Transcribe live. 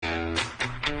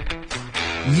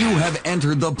You have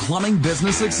entered the Plumbing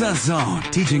Business Success Zone,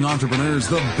 teaching entrepreneurs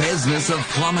the business of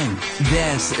plumbing.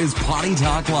 This is Potty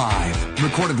Talk Live,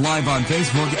 recorded live on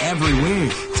Facebook every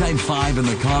week. Type 5 in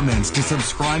the comments to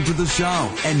subscribe to the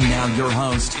show. And now your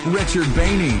host, Richard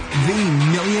Bainey, the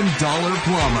 $1 Million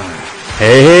Plumber.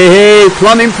 Hey,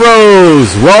 plumbing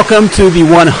pros. Welcome to the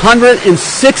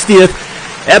 160th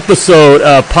episode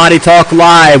of Potty Talk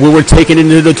Live, where we're taking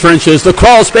into the trenches, the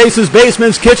crawl spaces,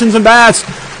 basements, kitchens, and baths,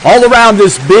 all around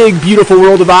this big, beautiful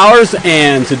world of ours.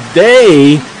 And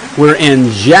today, we're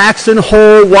in Jackson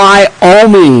Hole,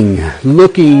 Wyoming.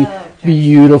 Looking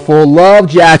beautiful. Love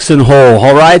Jackson Hole,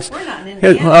 all right?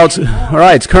 Well, all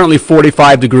right, it's currently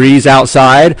 45 degrees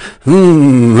outside. All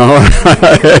right.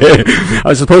 I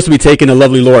was supposed to be taking a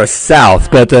lovely Laura south,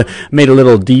 but made a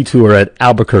little detour at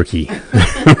Albuquerque.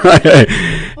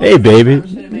 Hey, baby.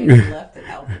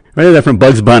 Right there from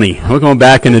Bugs Bunny. We're going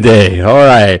back in the day. All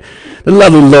right. The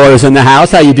lovely Laura's in the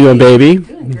house. How you doing, baby?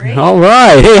 Doing great. All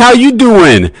right. Hey, how you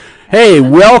doing? Hey,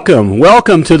 welcome.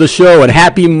 Welcome to the show, and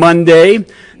happy Monday.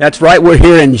 That's right. We're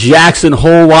here in Jackson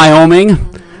Hole, Wyoming.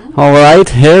 All right,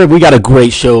 here we got a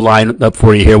great show lined up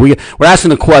for you here. We're asking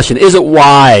the question: is it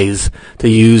wise to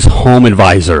use Home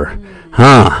Advisor?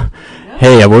 Huh?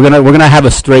 Hey, we're gonna have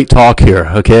a straight talk here.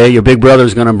 Okay, your big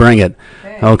brother's gonna bring it.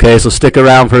 Okay, so stick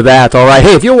around for that. All right.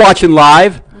 Hey, if you're watching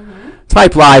live,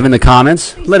 type live in the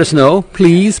comments. Let us know,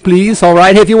 please. All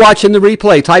right. Hey, if you're watching the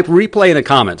replay, type replay in the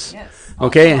comments. Yes.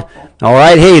 Okay. All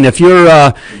right. Hey, and if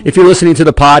you're listening to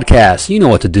the podcast, you know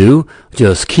what to do.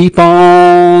 Just keep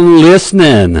on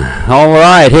listening. All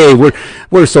right. Hey,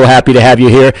 we're so happy to have you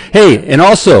here. Hey, and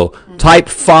also type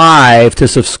 5 to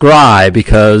subscribe,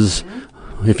 because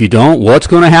if you don't, what's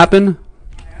going to happen?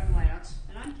 Hi, I'm Lance.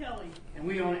 And I'm Kelly. And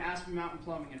we own Aspen Mountain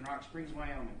Plumbing in Rock Springs,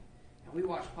 Wyoming. And we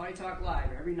watch Potty Talk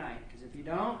Live every night, because if you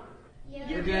don't,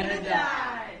 you're gonna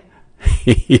die.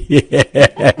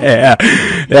 Yeah,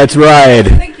 that's right.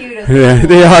 The cutest.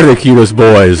 They are the cutest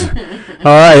boys. All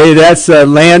right, hey, that's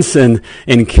Lance and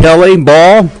Kelly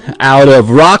Ball out of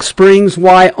Rock Springs,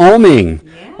 Wyoming.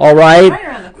 Yeah, all right, right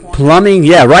around the corner. Plumbing,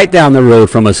 yeah, right down the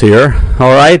road from us here.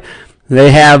 All right,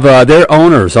 they have their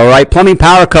owners. All right, Plumbing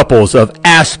Power Couples of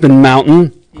Aspen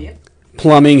Mountain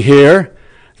Plumbing here.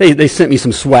 They sent me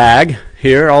some swag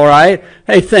here. All right,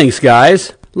 hey, thanks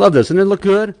guys. Love this. Doesn't it look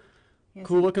good? Yes,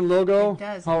 Cool looking logo. It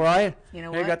does. All right. You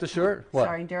know Hey, what? got the shirt? What?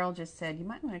 Sorry, Daryl just said you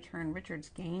might want to turn Richard's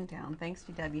gain down. Thanks,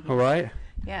 DW. All right.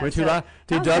 Yeah. Richard, so, how's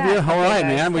DW. that? All Okay, right, guys.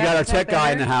 man. We got our Is that tech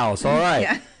guy in the better? house. All right.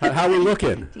 Yeah. How we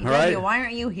looking? DW, All right. why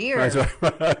aren't you here? That's right.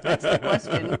 That's the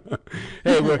question.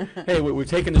 We're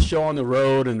taking the show on the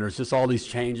road, and there's just all these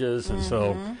changes, and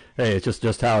so hey, it's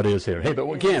just how it is here. Hey, but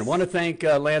again, want to thank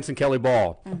Lance and Kelly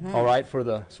Ball. All right, for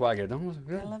the swag here. I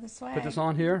love the swag. Put this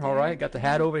on here. All right, got the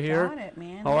hat over here. Got it,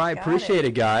 man. All right, Got appreciate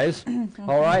it, guys.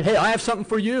 All right, hey, I have something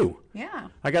for you. Yeah.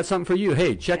 I got something for you.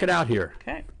 Hey, check it out here.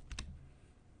 Okay.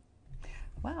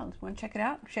 Well, want to check it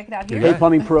out? Check it out here. Hey,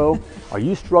 Plumbing Pro, are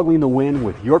you struggling to win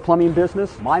with your plumbing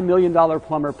business? My $1 Million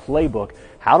Plumber Playbook,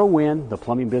 How to Win the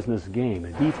Plumbing Business Game.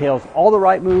 It details all the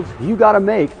right moves you got to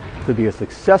make to be a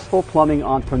successful plumbing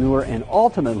entrepreneur and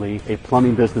ultimately a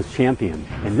plumbing business champion.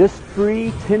 In this free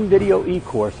 10-video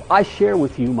e-course, I share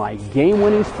with you my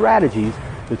game-winning strategies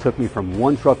that took me from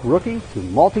one-truck rookie to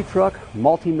multi-truck,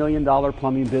 multi-million-dollar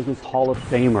plumbing business Hall of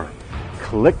Famer.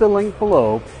 Click the link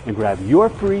below and grab your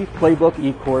free playbook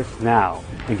e-course now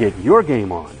and get your game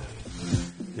on.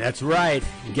 That's right.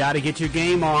 You got to get your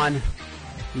game on.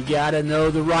 You got to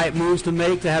know the right moves to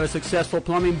make to have a successful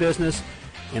plumbing business.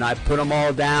 And I put them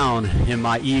all down in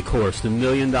my e-course, the $1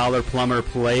 Million Plumber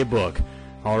Playbook.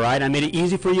 All right. I made it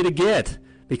easy for you to get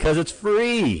because it's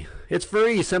free. It's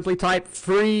free. Simply type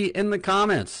free in the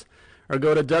comments or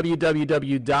go to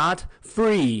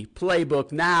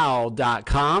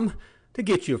www.freeplaybooknow.com. to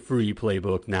get your free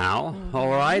playbook now. All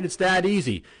right, it's that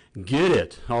easy. Get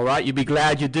it. All right, you'll be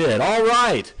glad you did. All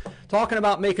right, talking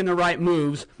about making the right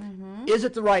moves. Is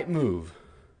it the right move?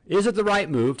 Is it the right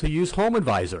move to use Home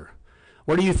Advisor?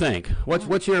 What do you think?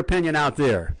 What's your opinion out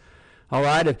there? All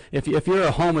right, if you're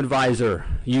a Home Advisor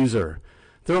user,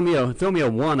 throw me a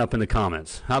 1 up in the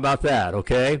comments. How about that?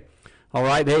 Okay. All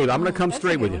right, hey, I'm going to come That's a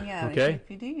straight good with one, you. yeah. Okay.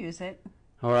 If you do use it,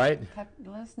 All right. let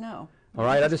us know. All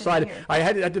right, I That's good to decided hear. I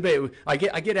had a debate. I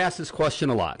get asked this question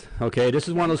a lot. Okay, this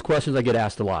is one of those questions I get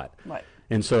asked a lot. What?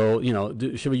 And so,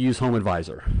 should we use Home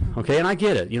Advisor? Okay, and I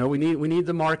get it. We need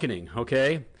the marketing.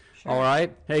 Okay. Sure. All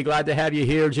right. Hey, glad to have you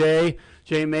here, Jay.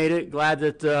 Jay made it. Glad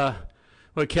that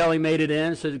Kelly made it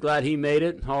in. So glad he made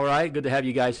it. All right. Good to have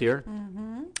you guys here.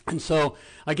 And so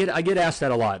I get asked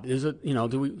that a lot. Is it,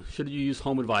 should you use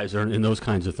HomeAdvisor and those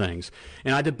kinds of things?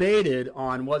 And I debated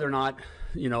on whether or not,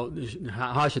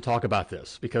 how I should talk about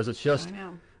this, because it's just,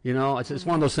 it's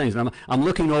one of those things. And I'm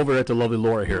looking over at the lovely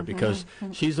Laura here because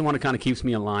she's the one that kind of keeps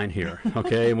me in line here.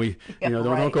 Okay, and we,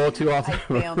 don't go too often.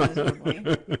 I fail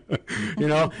miserably.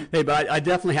 Hey, but I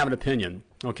definitely have an opinion.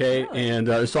 Okay, really?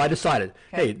 And so I decided,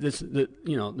 hey, the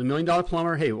 $1 Million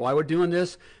Plumber. Hey, why we're doing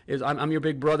this is I'm your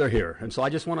big brother here, and so I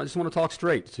just want to talk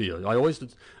straight to you. I always,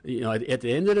 at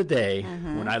the end of the day,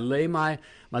 when I lay my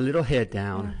little head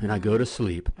down and I go to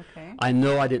sleep, I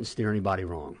know I didn't steer anybody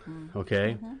wrong.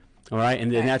 Okay. All right,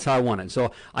 and that's how I want it.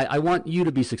 So I want you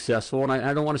to be successful, and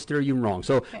I don't want to steer you wrong.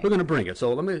 So we're going to bring it.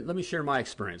 So let me share my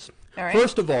experience. All right.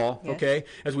 First of all, okay,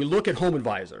 as we look at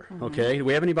HomeAdvisor, okay, do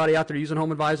we have anybody out there using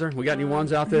HomeAdvisor? We got any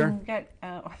ones out there? We got,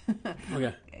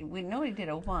 okay. We know we did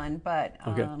a one, but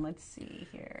let's see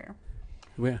here.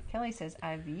 Yeah. Kelly says,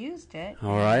 I've used it.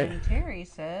 All right. And Terry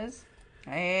says,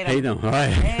 I hate them. All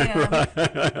right.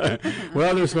 Right.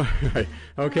 Well, there's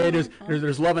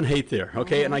there's love and hate there.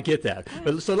 Okay, and I get that.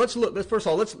 But so let's look. First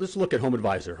of all, let's look at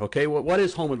HomeAdvisor. Okay, what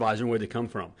is HomeAdvisor and where did it come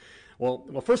from? Well,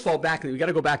 first of all, we got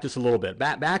to go back just a little bit.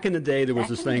 Back in the day, there was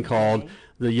this thing called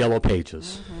the Yellow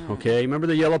Pages. Okay, remember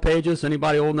the Yellow Pages?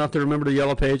 Anybody old enough to remember the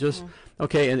Yellow Pages?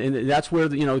 Okay, and that's where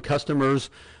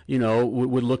customers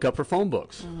would look up for phone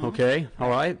books. Okay,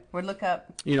 all right. Would look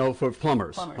up. For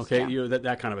plumbers. Okay,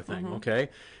 that kind of a thing. Okay,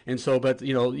 and so but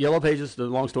Yellow Pages. The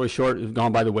long story short, have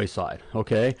gone by the wayside.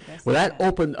 Okay, well that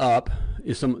opened up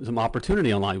is some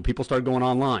opportunity online. People started going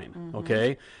online.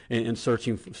 Okay, and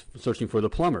searching for the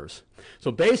plumbers.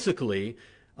 So basically,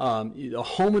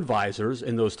 HomeAdvisors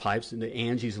and those types, and the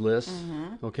Angie's List,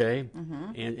 okay,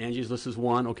 and Angie's List is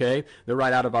one, okay. They're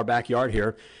right out of our backyard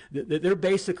here. They're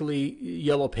basically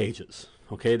Yellow Pages,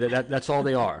 okay. That's all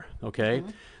they are, okay.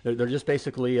 They're just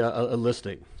basically a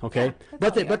listing, okay.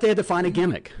 But they had to find a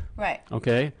gimmick, right?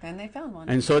 Okay. And they found one.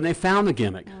 And so they found the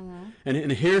gimmick,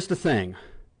 and here's the thing,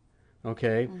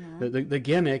 okay. The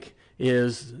gimmick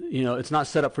is it's not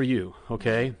set up for you,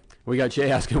 okay. We got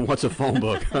Jay asking, "What's a phone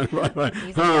book?" Right.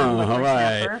 He's a young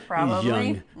whippersnapper,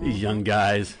 probably. These young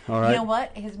guys. All right. You know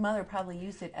what? His mother probably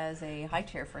used it as a high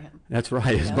chair for him. That's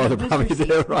right. His mother probably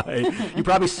did. Right. You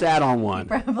probably sat on one.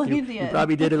 Probably did. You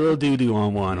probably did a little doo-doo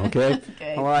on one. Okay.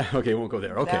 Okay. All right. Okay. Won't go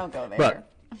there. Okay. Don't go there.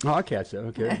 But I'll catch it.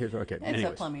 Okay. Okay. It's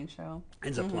a plumbing show.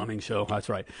 It's a plumbing show. That's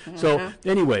right. So,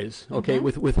 anyways, okay,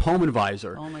 with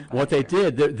HomeAdvisor, what they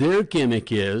did, their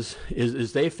gimmick is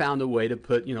they found a way to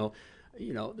put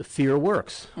the fear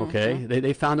works. Okay,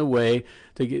 they found a way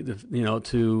to get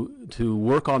to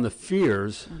work on the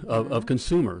fears of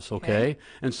consumers. Okay,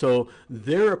 and so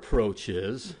their approach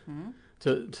is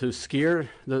to scare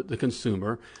the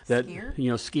consumer that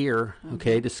scare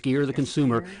okay, to scare the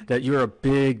consumer that you're a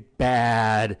big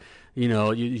bad you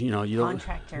don't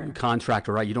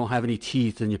contractor, right? You don't have any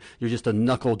teeth, and you're just a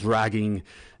knuckle dragging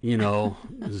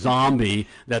zombie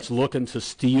that's looking to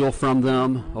steal from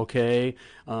them, okay,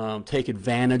 take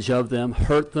advantage of them,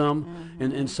 hurt them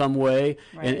in some way,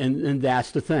 right. and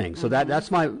that's the thing. So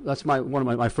that's one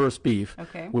of my first beef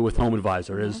with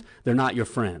HomeAdvisor is they're not your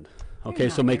friend, okay.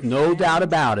 So make no doubt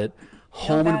about it,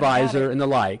 HomeAdvisor and the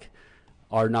like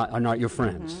are not your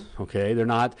friends, okay. They're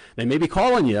not. They may be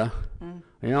calling you.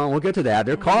 We'll get to that.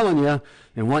 They're calling you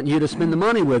and wanting you to spend the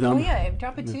money with them. Oh, yeah.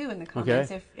 Drop a 2 in the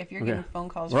comments if you're getting phone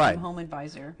calls from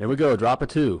HomeAdvisor. There we go. Drop a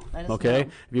 2. Okay. Know.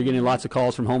 If you're getting lots of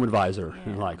calls from HomeAdvisor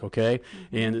and like, okay.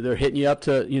 And they're hitting you up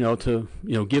to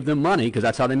give them money because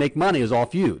that's how they make money is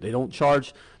off you. They don't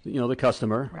charge, the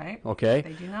customer. Right. Okay.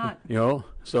 They do not.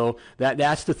 So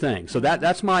that's the thing. So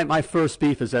that's my first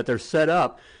beef is that they're set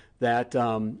up that,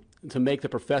 to make the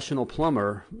professional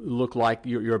plumber look like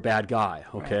you're a bad guy,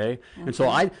 okay? Right. And so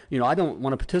I don't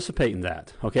want to participate in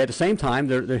that, okay? At the same time,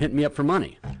 they're hitting me up for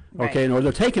money, okay? Or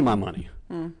they're taking my money,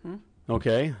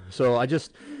 okay? So I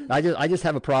just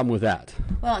have a problem with that.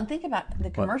 Well, and think about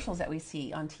the commercials that we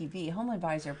see on TV.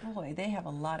 HomeAdvisor, boy, they have a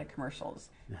lot of commercials.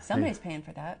 Somebody's paying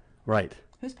for that. Right.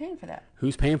 Who's paying for that?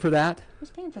 Who's paying for that?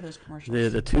 Who's paying for those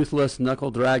commercials? The toothless,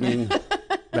 knuckle-dragging,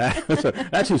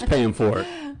 that's who's paying for it.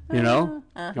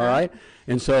 All right?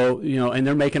 And so, and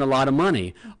they're making a lot of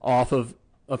money off of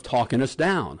talking us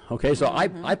down. Okay? So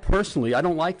I personally, I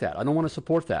don't like that. I don't want to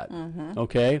support that.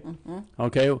 Okay?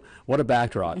 Okay? What a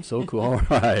backdrop. So cool. All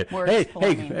right. Hey,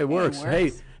 it works.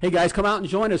 Hey, guys, come out and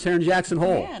join us here in Jackson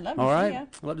Hole. Yeah, love to see you.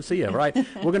 Love to see you. Right.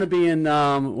 We're going to be in,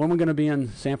 when we're going to be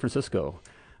in San Francisco.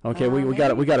 Okay, we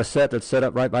got a set that's set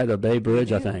up right by the Bay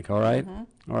Bridge, I think. All right,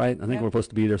 all right. I think we're supposed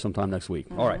to be there sometime next week.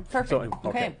 All right, perfect. So,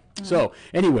 okay. So,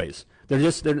 anyways,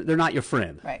 they're not your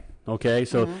friend. Right. Okay,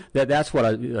 so that's what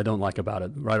I don't like about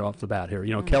it right off the bat here.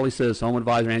 You know, Kelly says Home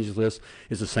Advisor, Angie's List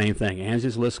is the same thing.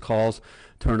 Angie's List calls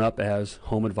turn up as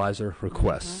Home Advisor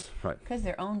requests. Right. Because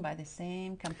they're owned by the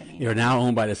same company. They're now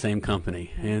owned by the same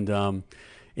company. And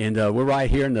we're right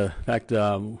here in the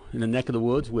in the neck of the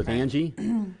woods with Angie.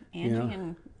 Angie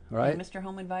and and Mr.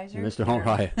 Home Advisor. Mr. Home,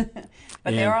 right.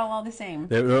 But they're all the same.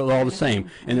 They're all the same.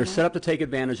 And they're set up to take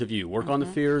advantage of you. Work on the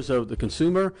fears of the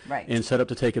consumer and set up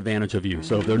to take advantage of you.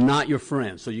 So they're not your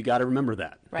friends. So you got to remember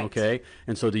that. Right. Okay?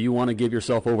 And so do you want to give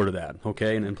yourself over to that?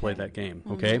 Okay? And then play that game.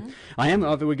 Okay? I'm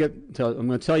going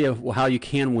to tell you how you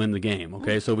can win the game.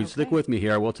 Okay? So if you stick with me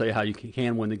here, I will tell you how you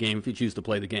can win the game if you choose to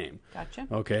play the game. Gotcha.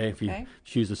 Okay? If you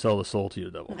choose to sell the soul to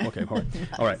the devil. Okay. All right.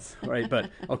 All right. All right. But,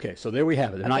 okay. So there we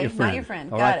have it. They're not your friend. Not your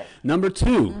friend. All Got right? it. Number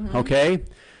 2, okay?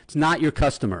 It's not your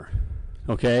customer.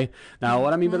 Okay? Now,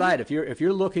 what I mean by that, if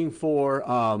you're looking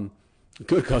for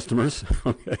good customers,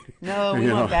 okay? No,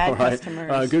 we want bad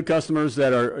customers. Good customers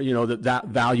that are, that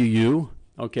value you,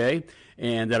 okay?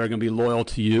 And that are going to be loyal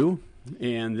to you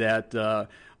and that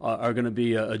are going to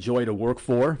be a joy to work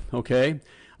for, okay?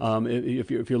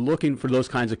 If you're looking for those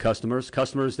kinds of customers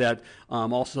that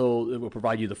also will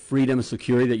provide you the freedom and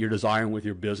security that you're desiring with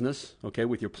your business, okay,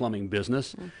 with your plumbing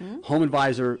business. Home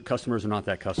Advisor customers are not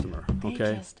that customer, okay?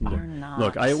 They just are not.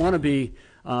 Look, I want to be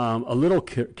a little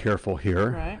careful here,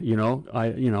 right.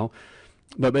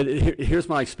 But here's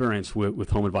my experience with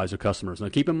Home Advisor customers. Now,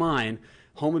 keep in mind,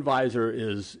 Home Advisor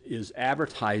is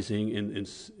advertising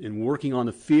and working on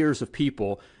the fears of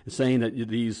people and saying that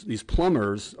these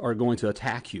plumbers are going to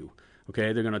attack you.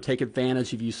 Okay, they're going to take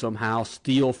advantage of you somehow,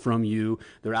 steal from you.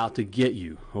 They're out to get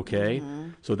you. Okay,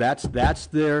 so that's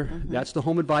the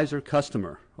Home Advisor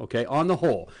customer. Okay, on the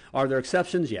whole, are there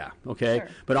exceptions? Yeah. Okay, sure.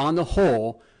 But on the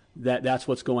whole, that's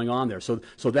what's going on there. So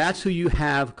that's who you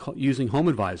have using Home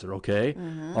Advisor. Okay,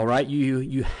 all right.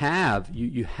 You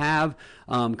have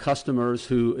customers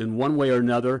who, in one way or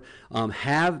another,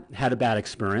 have had a bad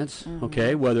experience.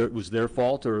 Okay, whether it was their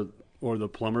fault or the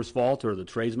plumber's fault or the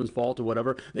tradesman's fault or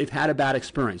whatever, they've had a bad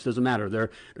experience. Doesn't matter. They're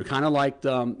kind of like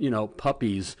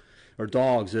puppies or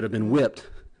dogs that have been whipped.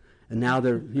 And now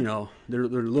they're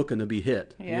looking to be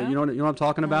hit. Yeah. You know what I'm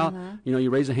talking about? You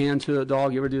raise a hand to a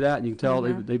dog. You ever do that? And you can tell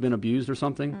they've been abused or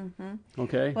something.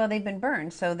 Okay. Well, they've been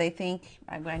burned, so they think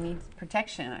I need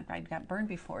protection. I got burned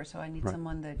before, so I need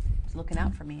someone that's looking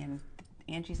out for me. And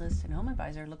Angie's List and Home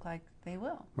Advisor look like they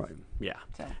will. Right. Yeah.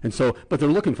 But they're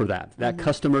looking for that. That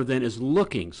customer then is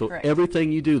looking. So Correct.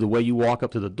 Everything you do, the way you walk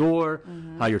up to the door,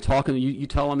 how you're talking, you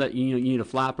tell them that you need a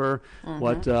flapper.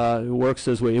 What works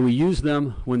is we use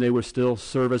them when they were still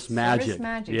Service Magic.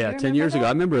 Yeah, 10 years ago. I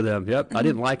remember them. Yep. I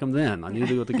didn't like them then. I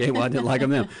knew what the game was. I didn't like them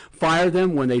then. Fired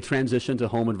them when they transitioned to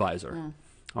Home Advisor.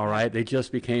 All right. They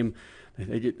just became.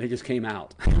 They just came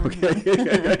out. Okay.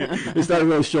 They started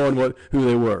really showing who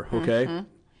they were. Okay.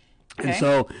 And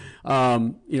so,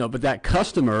 but that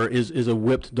customer is a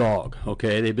whipped dog,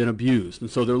 okay? They've been abused,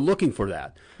 and so they're looking for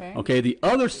that, okay? The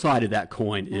other side of that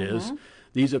coin is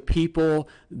these are people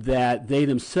that they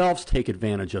themselves take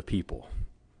advantage of people,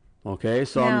 okay?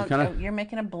 So now, I'm kind of... You're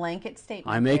making a blanket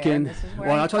statement. I'm making... This is where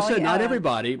well, that's what I said, not out.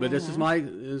 everybody, but this is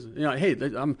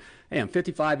I'm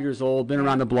 55 years old, been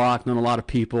around the block, known a lot of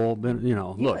people, You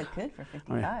look. look good for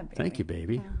 55, right. baby. Thank you,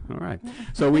 baby. All right.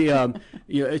 So we,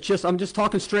 it's just, I'm just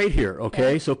talking straight here,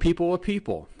 okay? So people are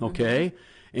people, okay?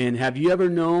 And have you ever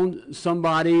known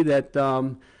somebody that,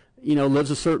 lives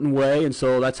a certain way, and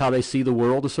so that's how they see the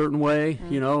world a certain way,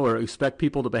 or expect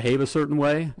people to behave a certain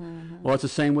way? Well, it's the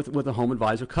same with a Home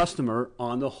Advisor customer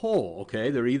on the whole, okay?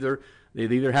 They've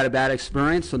either had a bad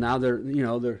experience, so now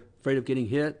they're afraid of getting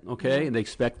hit, okay, and they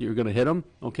expect you're going to hit them,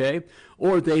 okay,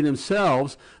 or they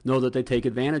themselves know that they take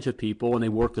advantage of people and they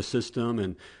work the system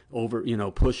and over,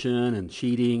 pushing and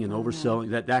cheating and overselling,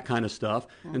 that kind of stuff,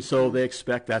 and so they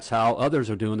expect that's how others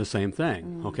are doing the same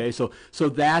thing, okay, so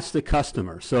that's the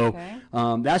customer. So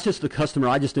that's just the customer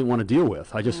I just didn't want to deal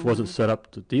with. I just wasn't set up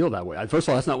to deal that way. First of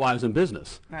all, that's not why I was in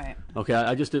business. Right. Okay,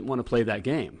 I just didn't want to play that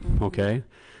game, okay,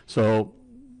 so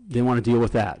didn't want to deal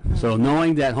with that. So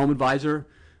knowing that Home Advisor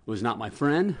was not my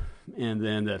friend, and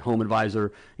then that Home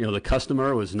Advisor, the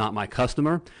customer was not my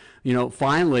customer.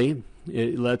 Finally,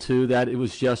 it led to that it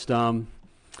was just,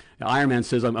 Ironman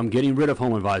says, I'm getting rid of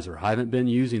Home Advisor. I haven't been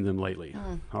using them lately.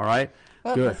 All right?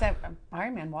 Well, good.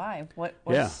 Ironman, why?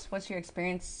 What's your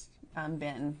experience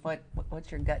Ben,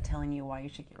 what's your gut telling you why you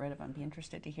should get rid of them? Be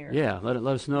interested to hear. Yeah, let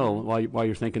us know why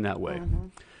you're thinking that way.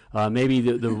 Maybe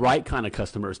the right kind of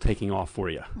customer is taking off for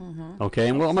you. Okay,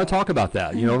 and I'm going to talk about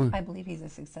that. You know, I believe he's a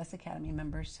Success Academy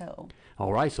member. So.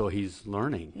 All right, so he's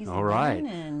learning. He's all right,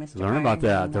 Mr. learn about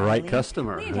that. The Riley. right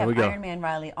customer. We need to There have we go. Iron Man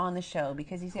Riley on the show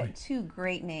because he's got two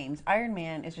great names. Iron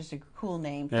Man is just a cool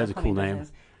name. That is a cool name.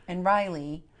 And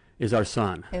Riley Is our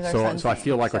son. is our son's so I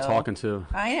feel name. like we're talking to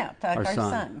I know, our our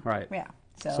son. Right. Yeah.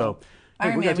 So, hey,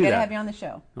 Iron we Man, gotta do we got to that. have you on the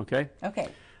show. Okay. Okay.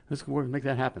 Let's make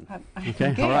that happen.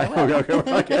 Okay, All right. I will.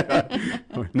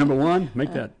 Okay. Number one,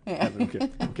 make that happen.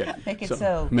 Okay. Make it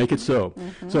so. Make it so.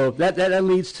 So that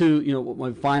leads to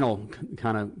my final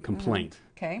kind of complaint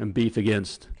Okay. and beef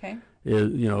against Okay.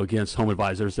 is against home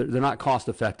advisors. They're not cost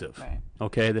effective. Right.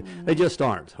 Okay. They just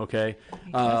aren't. Okay.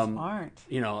 They just aren't.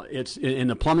 It's in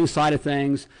the plumbing side of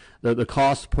things. The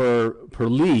cost per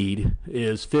lead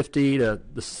is $50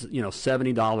 to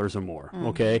 $70 or more.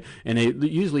 Okay, and they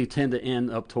usually tend to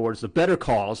end up towards the better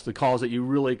calls, the calls that you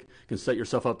really can set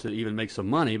yourself up to even make some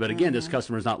money. But again, this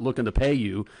customer is not looking to pay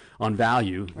you on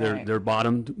value. Right. They're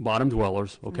bottom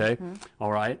dwellers. Okay,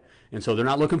 all right, and so they're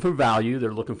not looking for value.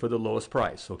 They're looking for the lowest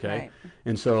price. Okay, Right.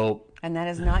 and so. And that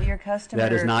is not your customer.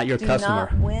 That is not your customer.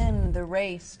 Do not win the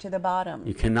race to the bottom.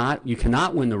 You cannot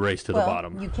win the race to the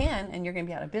bottom. You can, and you're going to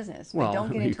be out of business. Well, but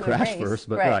don't get you into crash a race. first,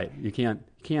 but right. You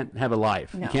can't have a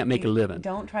life. No, you can't make a living.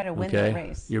 Don't try to win okay? the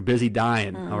race. You're busy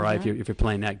dying. All right, if you're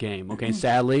playing that game. Okay, and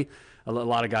sadly, a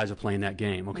lot of guys are playing that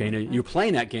game. Okay, and you're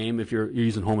playing that game if you're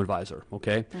using Home Advisor.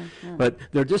 Okay, but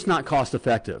they're just not cost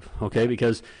effective. Okay,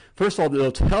 because first of all,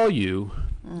 they'll tell you,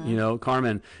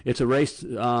 Carmen, it's a race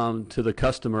to the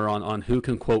customer on who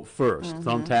can quote first.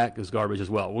 Thumbtack is garbage as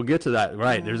well. We'll get to that.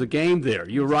 Right, there's a game there.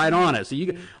 You're right on it. So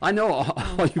I know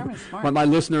all you, my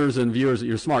listeners and viewers,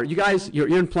 you're smart. You guys, you're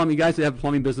in plumbing. You guys that have a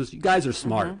plumbing business. You guys are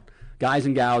smart. Guys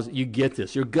and gals, you get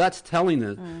this. Your gut's telling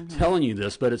you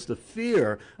this, but it's the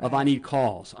fear of I need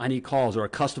calls, or a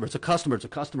customer. It's a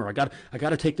customer. I got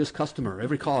to take this customer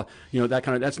every call. That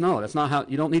kind of. That's not how.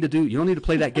 You don't need to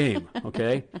play that game.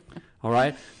 Okay, all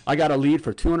right. I got a lead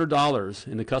for $200,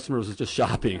 and the customer was just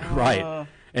shopping. Right.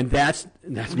 And that's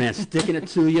man sticking it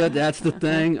to you. That's the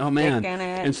thing. Oh man.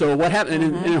 And so what happened?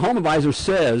 And Home Advisor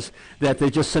says that they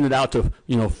just send it out to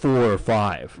 4 or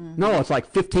 5. No, it's like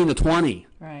 15 to 20.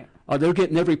 Right. They're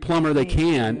getting every plumber they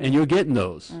can, and you're getting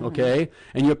those, okay?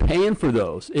 And you're paying for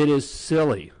those. It is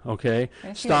silly, okay?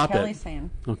 Stop what Kelly's it,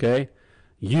 saying. okay?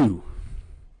 You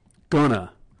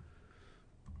gonna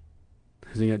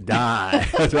die.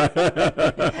 That's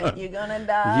right. You're gonna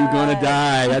die. You're gonna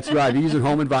die. That's right. You're using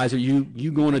Home Advisor.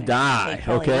 You gonna die. Hey,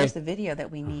 Kelly, okay. Where's the video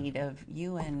that we need of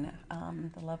you and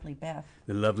the lovely Beth?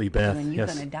 The lovely Beth. And you're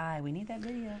yes. gonna die. We need that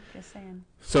video. Just saying.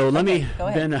 So let me. Go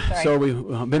ahead. So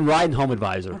we've been riding Home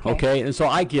Advisor. Okay. And so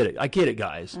I get it,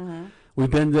 guys.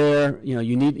 We've been there.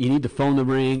 You need to phone the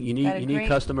ring. You need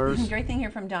customers. Great thing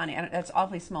here from Donnie. That's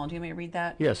awfully small. Do you want me to read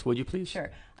that? Yes. Would you please?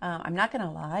 Sure. I'm not going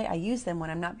to lie. I use them when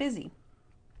I'm not busy.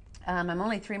 I'm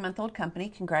only a 3-month-old company.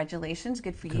 Congratulations.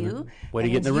 Good for you. Way to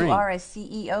get in the ring. You are a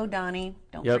CEO, Donnie.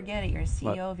 Don't forget it. You're a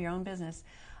CEO of your own business.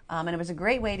 And it was a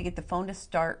great way to get the phone to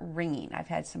start ringing. I've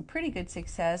had some pretty good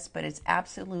success, but it's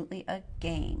absolutely a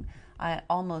game. I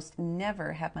almost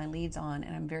never have my leads on,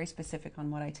 and I'm very specific on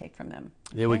what I take from them.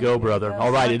 There we go, brother.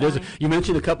 All right. It is. You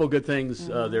mentioned a couple of good things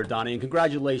there, Donnie, and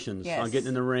congratulations on getting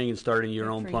in the ring and starting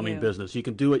your own plumbing business. You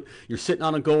can do it. You're sitting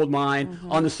on a gold mine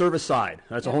on the service side.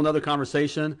 That's a whole other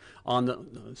conversation on the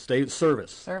state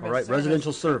service. All right.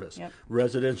 Residential service. Yep.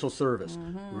 Residential service.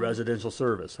 Residential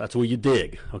service. That's where you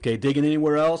dig. Okay. Digging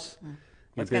anywhere else.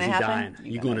 You're busy dying.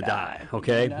 You're going to die.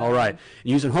 Okay? All right.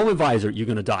 Using Home Advisor, you're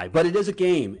going to die. But it is a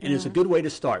game, and it's a good way to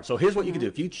start. So here's what you can do.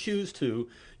 If you choose to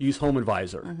use Home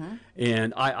Advisor,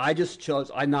 and I just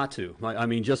chose not to. I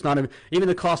mean, just not even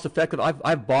the cost effective.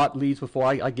 I've bought leads before.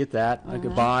 I get that. I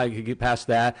could buy. I could get past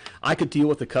that. I could deal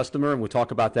with the customer, and we'll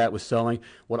talk about that with selling.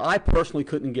 What I personally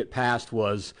couldn't get past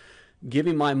was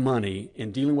giving my money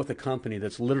and dealing with a company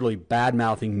that's literally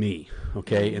bad-mouthing me,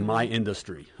 okay, in my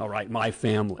industry, all right, my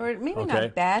family. Or maybe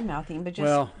not bad-mouthing, but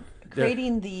just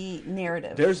creating the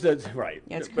narrative. There's the, right.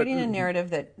 Yeah, it's creating a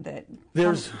narrative that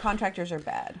contractors are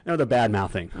bad. No, they're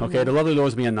bad-mouthing, okay? The lovely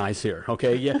Lord's being nice here,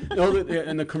 okay? Yeah,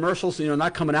 and the commercials,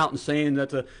 not coming out and saying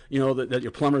that that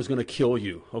your plumber is going to kill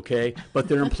you, okay? But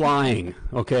they're implying,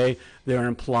 okay? They're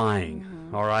implying,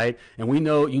 all right? And we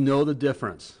know, the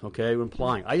difference, okay? We're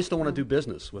implying. I just don't want to do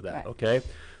business with that, okay?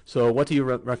 So what do you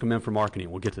recommend for marketing?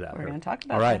 We'll get to that. We're going to talk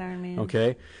about that, Iron Man.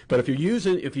 Okay. But if you're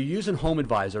using Home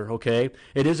Advisor, okay,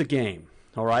 it is a game,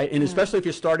 all right? And especially if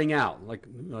you're starting out, like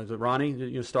Ronnie,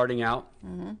 you're starting out.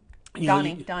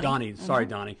 Donnie. Sorry,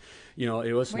 Donnie. You know,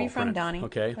 it was small Where are you from, print, Donnie?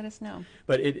 Okay. Let us know.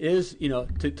 But it is, you know,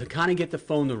 to kind of get the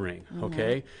phone to ring,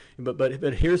 okay.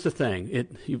 But here's the thing: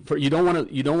 you don't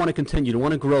want to continue. You don't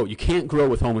want to grow. You can't grow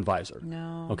with Home Advisor.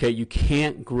 No. Okay, you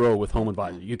can't grow with Home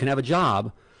Advisor. You can have a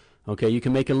job, okay. You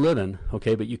can make a living,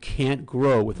 okay, but you can't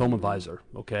grow with Home Advisor,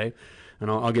 okay. And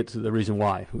I'll get to the reason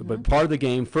why. But part of the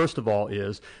game, first of all,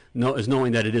 is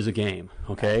knowing that it is a game.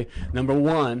 Okay. Number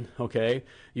one, okay,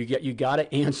 you got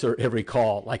to answer every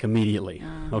call like immediately.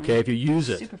 Okay, if you use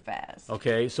it Super fast.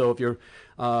 Okay, so if you're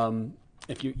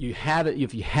if you have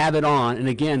it on, and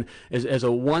again, as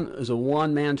a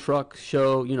one man truck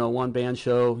show, you know, one band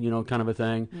show, you know, kind of a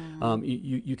thing,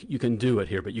 you can do it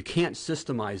here, but you can't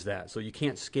systemize that, so you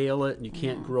can't scale it and you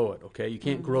can't grow it. Okay, you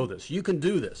can't grow this. You can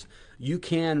do this. You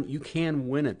can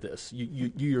win at this.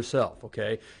 You yourself.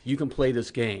 Okay, you can play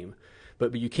this game.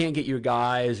 But you can't get your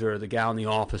guys or the gal in the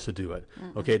office to do it.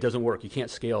 Okay, it doesn't work. You can't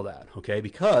scale that. Okay,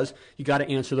 because you got to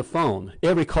answer the phone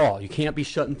every call. You can't be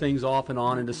shutting things off and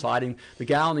on and deciding. The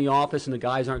gal in the office and the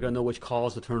guys aren't going to know which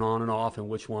calls to turn on and off and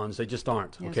which ones. They just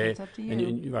aren't. Yes, okay, it's up to you.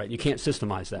 And right, you can't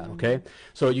systemize that. Okay,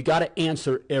 so you got to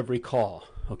answer every call.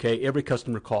 Okay, every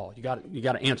customer call. You got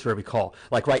to answer every call.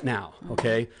 Like right now.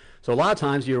 Okay. So a lot of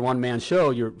times you're a one-man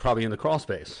show, you're probably in the crawl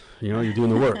space. You know, you're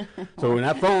doing the work. So when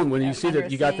that phone, when you see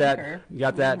that you got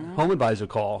that Home Advisor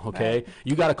call, okay, Right.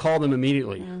 you got to call them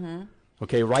immediately.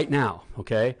 Okay, right now.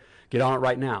 Okay, get on it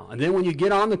right now. And then when you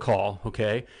get on the call,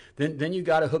 okay, then you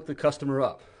got to hook the customer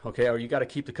up. Okay, or you got to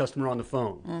keep the customer on the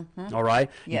phone. All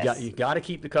right, Yes. you got to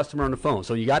keep the customer on the phone.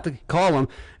 So you got to call them,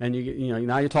 and you know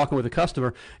now you're talking with the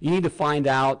customer. You need to find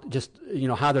out just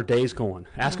how their day's going.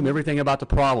 Ask them everything about the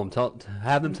problem.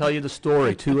 Have them tell you the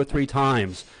story 2 or 3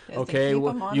 times. Just to Okay, keep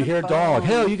well, 'em on you the hear a dog. phone.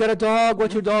 Hell, you got a dog.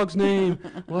 What's your dog's name?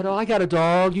 What? I got a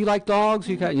dog. You like dogs?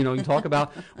 You talk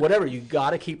about whatever. You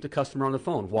got to keep the customer on the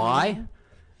phone. Why?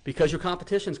 Because your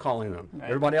competition's calling them. Right.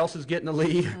 Everybody else is getting the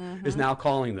lead, is now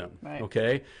calling them. Right.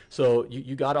 Okay? So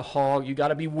you got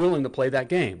to be willing to play that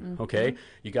game. Okay?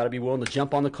 You got to be willing to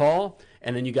jump on the call,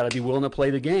 and then you got to be willing to play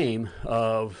the game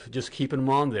of just keeping them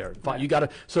on there. You got to.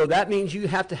 So that means you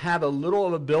have to have a little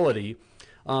of ability.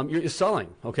 You're selling.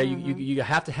 Okay? You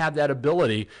have to have that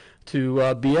ability to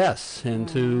BS and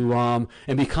to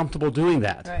and be comfortable doing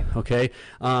that. Right. Okay.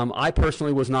 I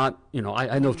personally was not. I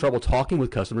had no trouble talking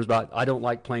with customers, but I don't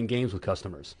like playing games with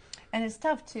customers. And it's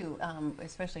tough too,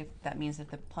 especially if that means that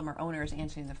the plumber owner is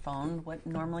answering the phone. What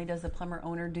normally does the plumber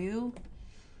owner do?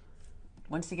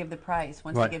 Wants to give the price,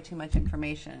 wants Right. to give too much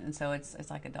information, and so it's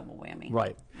like a double whammy.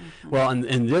 Right. Well,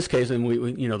 in this case, and we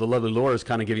the lovely Laura is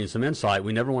kind of giving you some insight.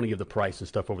 We never want to give the price and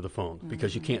stuff over the phone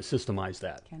because you can't systemize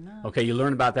that. Cannot. Okay. You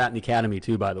learn about that in the academy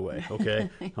too, by the way. Okay.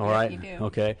 All Yeah, right. you do.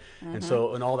 Okay. And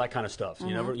so and all that kind of stuff. So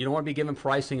you don't want to be giving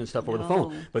pricing and stuff over the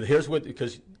phone. No. But here's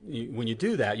because when you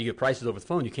do that, you get prices over the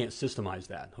phone. You can't systemize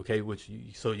that. Okay.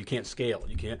 So you can't scale.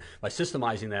 You can't by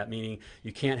systemizing that, meaning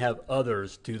you can't have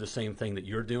others do the same thing that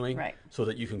you're doing, Right. so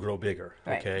that you can grow bigger.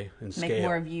 Right. Okay. And Make scale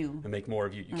more of you. and make more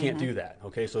of you. You can't do that.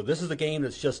 Okay, so this is a game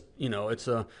that's just it's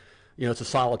a it's a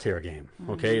solitaire game.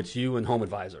 Okay, it's you and Home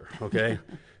Advisor. Okay,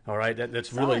 all right.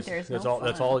 That's really Solitaire's that's no all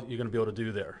that's fun. all you're going to be able to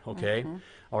do there. Okay,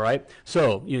 all right.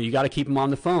 So you got to keep them on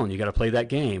the phone. You got to play that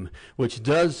game, which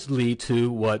does lead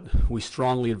to what we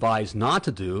strongly advise not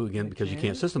to do. Again, because you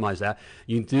can't systemize that.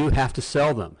 You do have to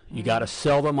sell them. You got to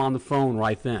sell them on the phone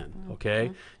right then.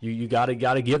 Okay, you got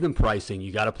to give them pricing.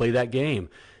 You got to play that game.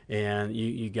 And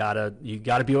you gotta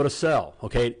be able to sell.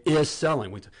 Okay, it is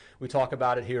selling. We talk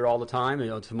about it here all the time.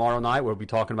 Tomorrow night we'll be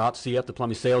talking about CF, the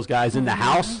plumbing sales guys in the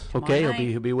house. Okay, Tomorrow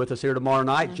he'll be with us here tomorrow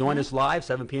night. Join us live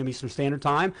 7 p.m. Eastern Standard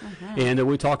Time, and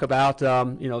we talk about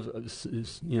it's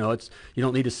you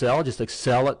don't need to sell, just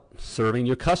excel at serving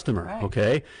your customer. Right.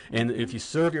 Okay, and if you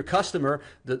serve your customer,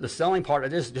 the selling part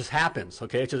of this just happens.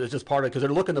 Okay, it's just part of it because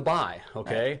they're looking to buy.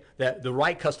 Okay, Right. that the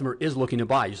right customer is looking to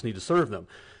buy. You just need to serve them.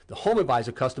 The Home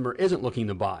Advisor customer isn't looking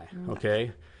to buy,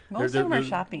 okay? Most of them are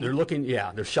shopping. They're looking,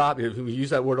 they're shopping. We use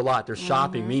that word a lot. They're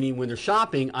shopping, meaning when they're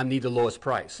shopping, I need the lowest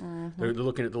price. They're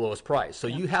looking at the lowest price. So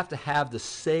you have to have the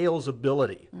sales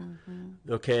ability,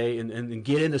 okay, and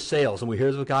get into sales. And we hear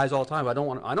this with guys all the time. I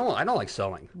don't like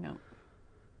selling. No.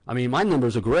 I mean, my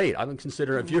numbers are great. I would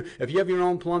consider if you have your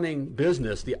own plumbing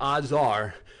business, the odds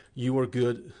are you are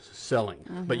good selling.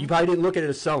 But you probably didn't look at it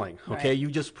as selling, okay? Right. You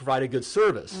just provide a good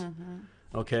service.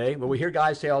 Okay, but we hear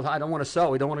guys say all the time, I don't want to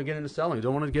sell. We don't want to get into selling. We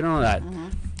don't want to get into that.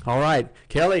 All right,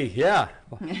 Kelly, yeah.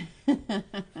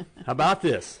 How about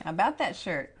this? How about that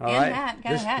shirt? All and right. hat.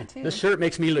 Got a hat too. This shirt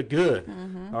makes me look good.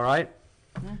 All right.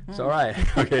 It's all right.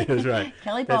 Okay, that's right.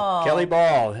 Kelly Ball. Kelly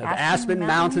Ball of Aspen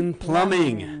Mountain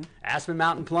Plumbing. Aspen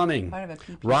Mountain Plumbing. Part of a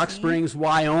PPC. Rock Springs,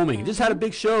 Wyoming. Just had a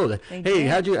big show. Hey,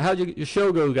 how'd your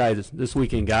show go, guys, this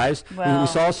weekend, guys? Well, we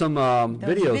saw some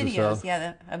videos videos, or so.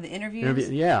 yeah, of the interviews.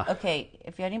 Yeah. Okay,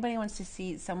 if anybody wants to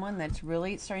see someone that's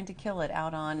really starting to kill it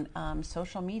out on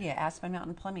social media, Aspen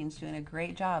Mountain Plumbing's doing a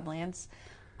great job. Lance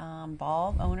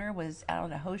Ball, owner, was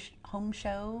out at a home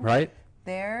show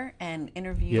there and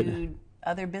interviewed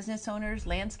other business owners,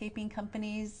 landscaping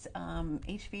companies,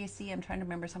 HVAC. I'm trying to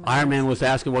remember some of Iron Man was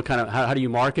asking what kind of, how do you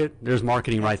market? There's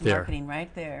marketing right there. Marketing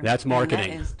right there. That's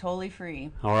marketing. And that is totally free.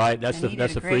 All right, that's the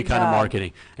free kind of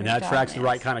marketing, and that attracts the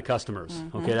right kind of customers.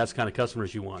 Okay, that's the kind of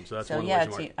customers you want. So that's one of the ways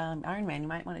you want. Iron Man, you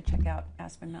might want to check out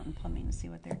Aspen Mountain Plumbing and see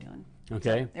what they're doing.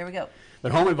 Okay. So, there we go.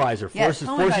 But Home Advisor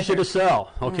forces you to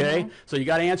sell. Okay, so you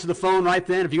got to answer the phone right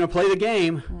then if you're going to play the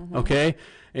game. Okay.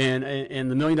 And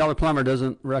the $1 Million Plumber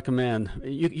doesn't recommend.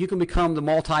 You can become the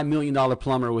multi-million-dollar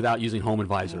plumber without using Home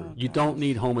Advisor. You don't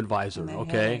need Home Advisor,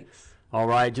 okay? All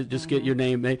right, just get your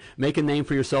name, make a name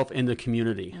for yourself in the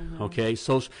community, okay?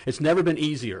 So it's never been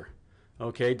easier,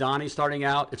 okay? Donnie, starting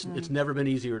out, it's never been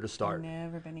easier to start.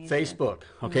 Never been easier. Facebook,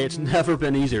 okay? It's never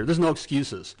been easier. There's no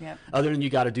excuses other than you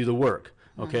got to do the work,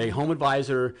 okay? Home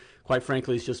Advisor, quite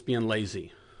frankly, is just being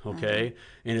lazy. Okay,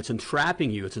 and it's entrapping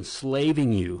you, it's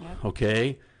enslaving you.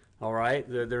 Okay, all right.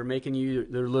 They're making you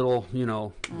their little, I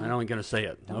don't going to say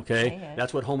it. Okay,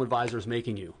 that's what Home Advisor is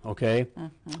making you. Okay,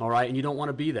 all right, and you don't want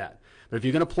to be that. But if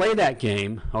you're going to play that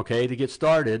game, okay, to get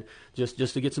started, just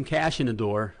to get some cash in the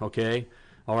door, okay,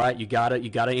 all right, you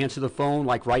gotta answer the phone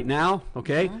like right now.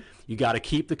 Okay. You got to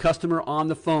keep the customer on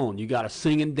the phone. You got to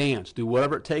sing and dance. Do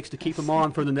whatever it takes to keep them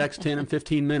on for the next 10 and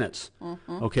 15 minutes.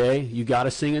 Okay? You got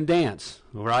to sing and dance,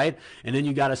 all right? And then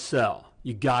you got to sell.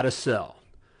 You got to sell.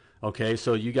 Okay?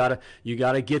 So you got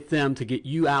to get them to get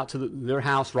you out to their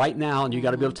house right now, and you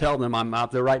got to be able to tell them, I'm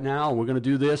out there right now, and we're going to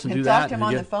do this and do that. Talk to them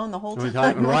on the phone the whole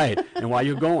time. Right. And while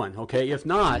you're going, okay? If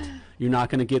not, you're not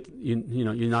going to get you're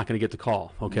not going to get the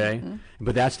call, okay?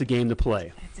 But that's the game to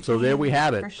play. So there we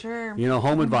have it. For sure.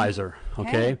 Home Advisor,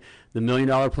 okay? The $1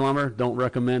 Million Plumber, don't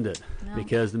recommend it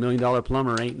because the $1 Million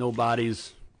Plumber ain't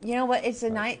nobody's. You know what? It's a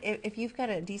nice. If you've got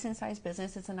a decent sized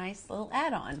business, it's a nice little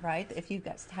add-on, right? If you've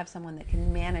got to have someone that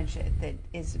can manage it, that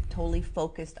is totally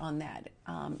focused on that.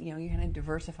 You're going to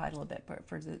diversify a little bit. But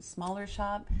for the smaller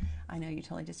shop, I know you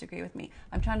totally disagree with me.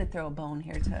 I'm trying to throw a bone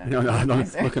here to. No, I'm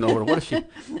looking over. What is she?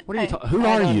 What are you talking? Who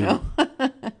are you?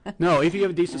 No, if you have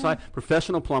a decent size,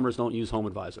 professional plumbers don't use Home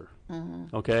Advisor.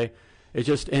 Okay, it's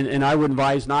just, and I would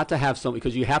advise not to have some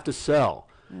because you have to sell.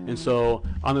 And so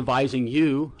I'm advising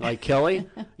you, like Kelly,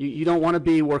 you don't want to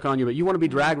be working on but you want to be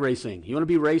drag racing. You want to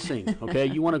be racing, okay?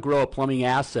 You want to grow a plumbing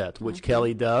asset, which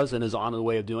Kelly does and is on the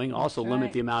way of doing. Also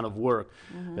limit the amount of work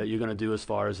that you're going to do as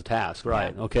far as a task,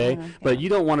 right? Okay? But you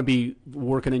don't want to be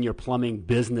working in your plumbing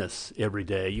business every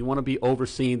day. You want to be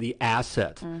overseeing the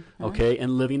asset, okay?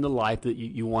 And living the life that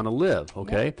you want to live,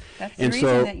 okay? That's the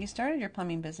reason that you started your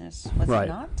plumbing business, was it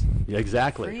not? Yeah,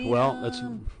 exactly. Freedom. Well,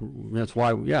 that's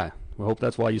why, I hope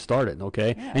that's why you started,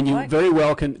 okay? And you very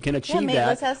well can achieve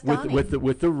that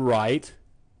with the right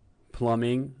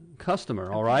plumbing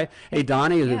customer, all right? Hey,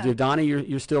 Donnie, Donnie,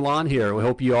 you're still on here. We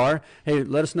hope you are. Hey,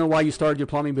 let us know why you started your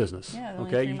plumbing business. Yeah,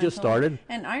 okay, you just started.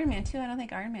 And Iron Man too. I don't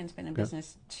think Iron Man's been in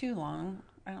business too long.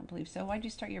 I don't believe so. Why'd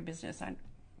you start your business?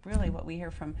 Really, what we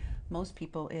hear from most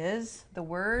people is the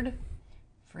word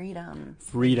freedom.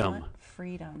 Freedom.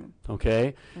 Freedom.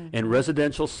 Okay? And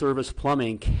residential service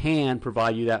plumbing can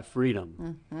provide you that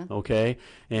freedom. Okay?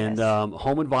 And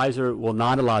Home Advisor will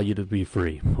not allow you to be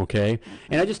free. Okay?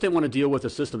 And I just didn't want to deal with the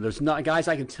system. There's not, guys,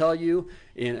 I can tell you,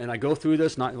 and I go through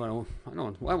this,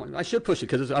 I should push it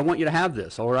because I want you to have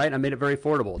this, all right? I made it very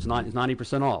affordable. It's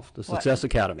 90% off. The Success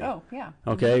Academy. Oh, yeah.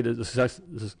 Okay? The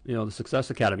Success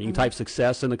Academy. You can type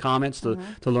success in the comments to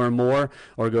learn more,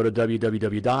 or go to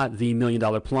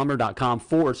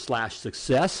www.themilliondollarplumber.com/success.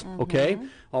 Okay?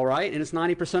 All right? And it's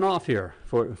 90% off here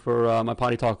for my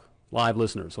Potty Talk Live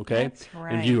listeners, okay? That's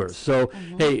right. And viewers. So,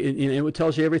 hey, it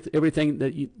tells you everything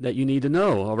that you need to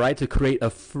know, all right, to create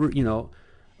a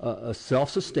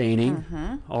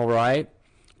self-sustaining, all right,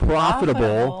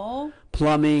 profitable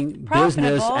plumbing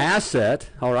business asset,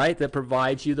 all right, that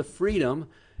provides you the freedom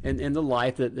and the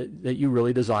life that you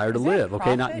really desire to live.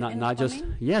 Okay, not just,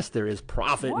 yes, there is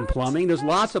profit in plumbing. There's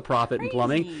lots of profit in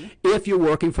plumbing if you're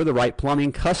working for the right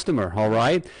plumbing customer, all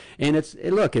right? And it's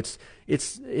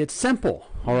simple,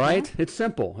 all right? It's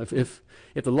simple. If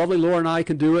the lovely Laura and I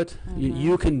can do it,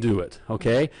 you can do it,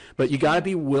 okay? But you got to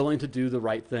be willing to do the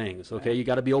right things, okay? You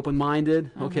got to be open-minded,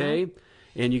 okay?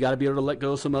 And you got to be able to let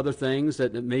go of some other things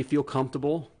that may feel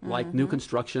comfortable, like new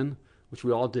construction, which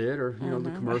we all did, or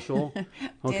the commercial.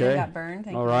 Okay, got burned.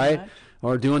 Thank all you right, very much.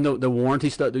 Or doing the warranty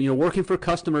stuff. Working for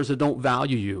customers that don't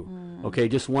value you. Okay,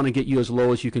 just want to get you as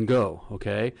low as you can go.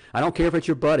 Okay, I don't care if it's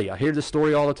your buddy. I hear this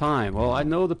story all the time. Well, I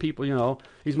know the people.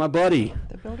 He's my buddy.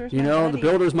 The builder's my buddy. The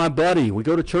builder's my buddy. We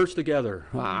go to church together.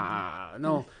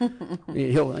 No,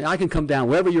 I can come down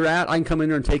wherever you're at. I can come in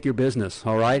there and take your business.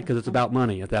 All right, because it's about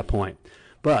money at that point.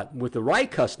 But with the right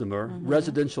customer,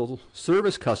 residential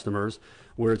service customers,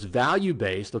 where it's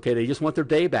value-based, okay, they just want their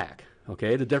day back,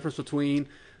 okay? The difference between,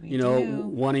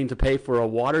 wanting to pay for a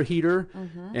water heater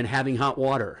and having hot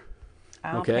water,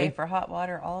 I'll pay for hot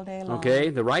water all day long. Okay,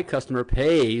 the right customer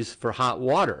pays for hot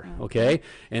water, okay?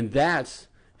 And that's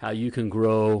how you can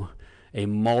grow a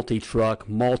multi-truck,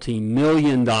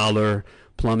 multi-million-dollar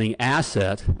plumbing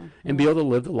asset and be able to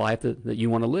live the life that you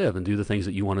want to live and do the things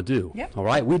that you want to do. Yep. All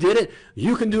right, we did it.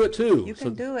 You can do it too. You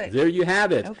can do it. There you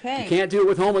have it. Okay. You can't do it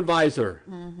with Home Advisor.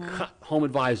 Home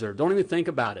Advisor. Don't even think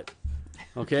about it.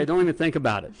 Okay, don't even think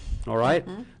about it. All right,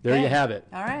 there you have it.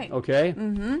 All right. Okay.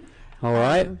 All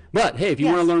right. But hey, if you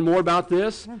want to learn more about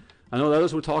this, I know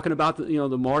others were talking about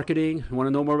the marketing. You want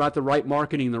to know more about the right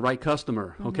marketing, the right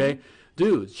customer. Okay,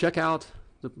 dude, check out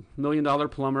the $1 Million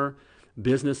Plumber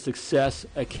Business Success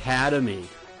Academy.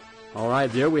 All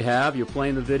right, there we have. You're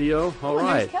playing the video. All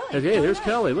right. There's Hey, there's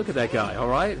Kelly. Look at that guy. All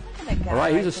right. All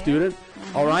right, he's a student.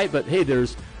 All right, but hey,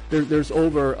 there's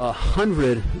over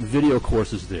 100 video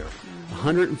courses there,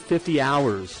 150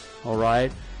 hours. All right,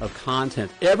 of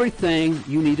content. Everything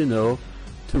you need to know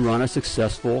to run a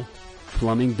successful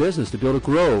plumbing business, to be able to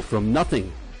grow from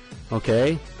nothing.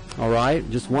 Okay. All right.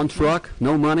 Just one truck,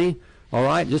 no money. All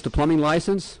right. Just a plumbing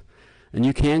license. And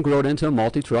you can grow it into a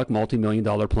multi-truck,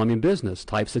 multi-million-dollar plumbing business.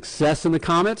 Type success in the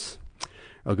comments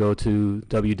or go to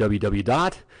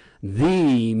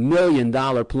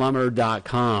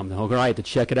www.themilliondollarplumber.com. All right, to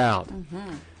check it out.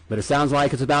 But it sounds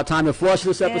like it's about time to flush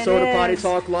this episode of Potty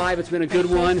Talk Live. It's been a good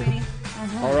one.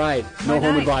 All right, no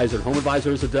Home Advisor. Home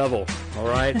Advisor is the devil. All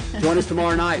right, join us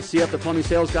tomorrow night. See you at the Plumbing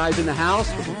Sales Guys in the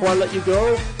house. But before I let you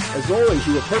go, as always,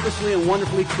 you were purposely and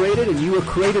wonderfully created, and you were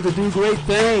created to do great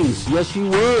things. Yes, you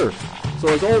were. So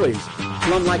as always,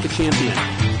 plumb like a champion.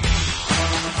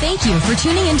 Thank you for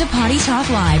tuning into Potty Talk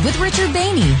Live with Richard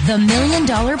Bainey, the $1 Million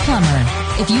Plumber.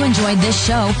 If you enjoyed this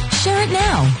show, share it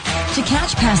now. To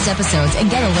catch past episodes and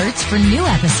get alerts for new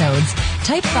episodes,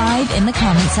 type 5 in the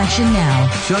comment section now.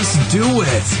 Just do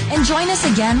it. And join us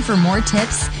again for more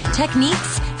tips,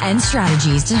 techniques, and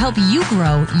strategies to help you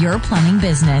grow your plumbing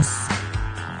business.